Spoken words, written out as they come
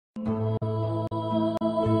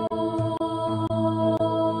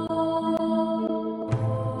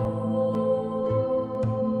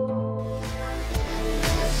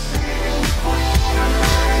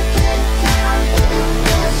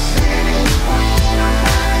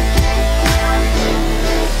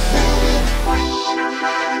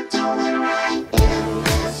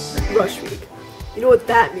what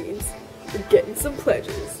that means. We're getting some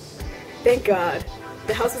pledges. Thank God.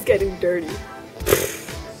 The house is getting dirty.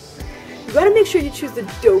 You gotta make sure you choose the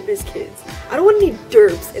dopest kids. I don't want any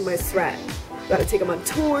derps in my Strat. You gotta take them on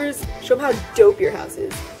tours, show them how dope your house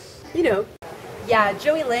is. You know. Yeah,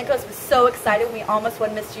 Joey Lankos was so excited when we almost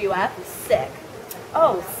won Mr. UF. Sick.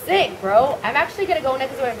 Oh, sick, bro. I'm actually gonna go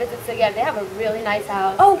next door and visit again. They have a really nice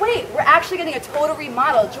house. Oh, wait, we're actually getting a total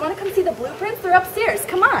remodel. Do you want to come see the blueprints? They're upstairs.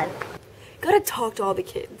 Come on. Gotta talk to all the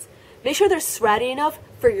kids. Make sure they're Stratty enough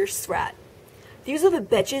for your Strat. These are the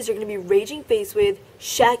betches you're gonna be raging face with,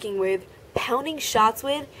 shacking with, pounding shots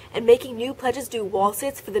with, and making new pledges do wall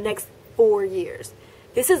sits for the next 4 years.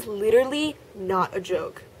 This is literally not a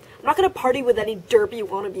joke. I'm not gonna party with any derpy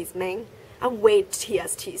wannabes, man. I'm way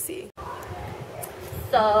TSTC.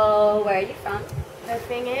 So, where are you from? The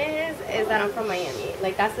thing is that I'm from Miami.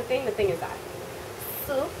 Like, that's the thing. The thing is that.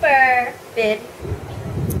 Super. Bid.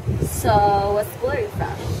 So, what school are you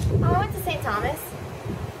from? Oh, I went to St. Thomas.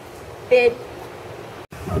 Bid.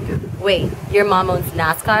 Wait, your mom owns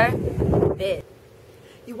NASCAR? Bid.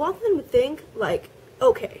 You want them to think, like,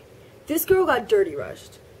 okay, this girl got dirty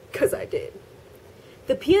rushed. 'Cause I did.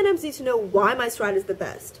 The PNMs need to know why my Strat is the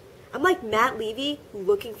best. I'm like Matt Levy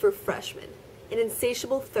looking for freshmen. An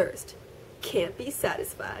insatiable thirst. Can't be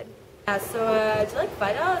satisfied. Yeah, so, do you like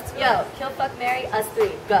fight outs? Yo, kill, fuck, marry, us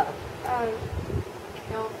three. Go.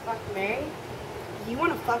 Kill, fuck, marry? You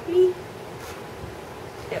wanna fuck me?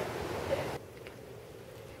 Yep.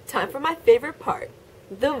 Time for my favorite part,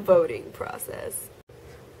 the voting process.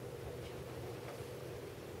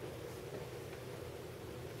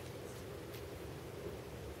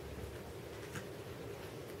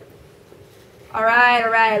 All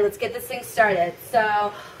right, let's get this thing started.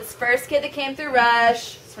 So, this first kid that came through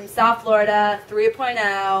Rush is from South Florida,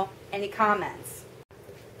 3.0. Any comments?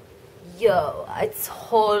 Yo, I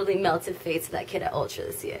totally melted face of that kid at Ultra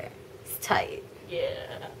this year. It's tight.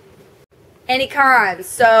 Yeah. Any cons?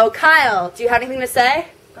 So, Kyle, do you have anything to say?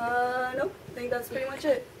 Nope. I think that's pretty much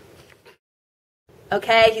it.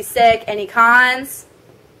 Okay, he's sick. Any cons?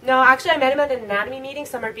 No, actually, I met him at an anatomy meeting,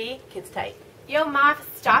 summer B. Kid's tight. Yo, Moth,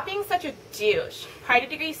 stop being such a douche. Party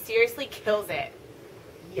degree seriously kills it.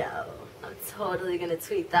 Yo, I'm totally gonna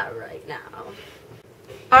tweet that right now.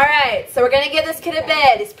 All right, so we're going to give this kid a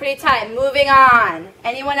bid. He's pretty tight. Moving on.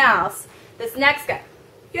 Anyone else? This next guy.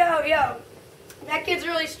 Yo, that kid's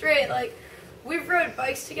really straight. Like, we've rode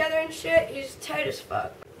bikes together and shit. He's tight as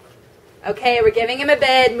fuck. Okay, we're giving him a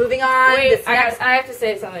bid. Moving on. Wait, I have to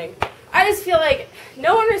say something. I just feel like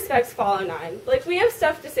no one respects Follow 9. Like, we have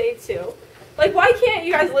stuff to say, too. Like, why can't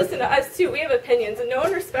you guys listen to us, too? We have opinions, and no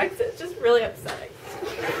one respects it. It's just really upsetting.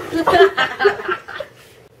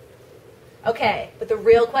 Okay, but the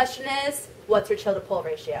real question is, what's your chill to pull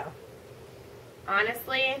ratio?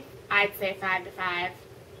 Honestly, I'd say 5 to 5.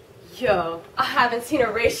 Yo, I haven't seen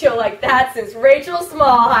a ratio like that since Rachel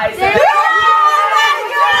Smallheiser.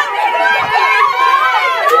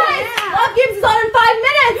 Love Gibbs is on in 5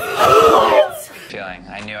 minutes! Feeling.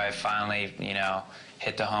 I knew I finally,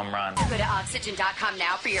 hit the home run. Go to Oxygen.com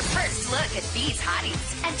now for your first look at these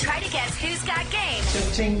hotties. And try to guess who's got game.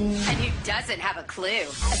 Ching. And who doesn't have a clue.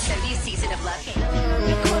 A 70th season of Love Game.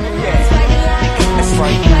 That's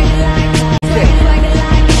right.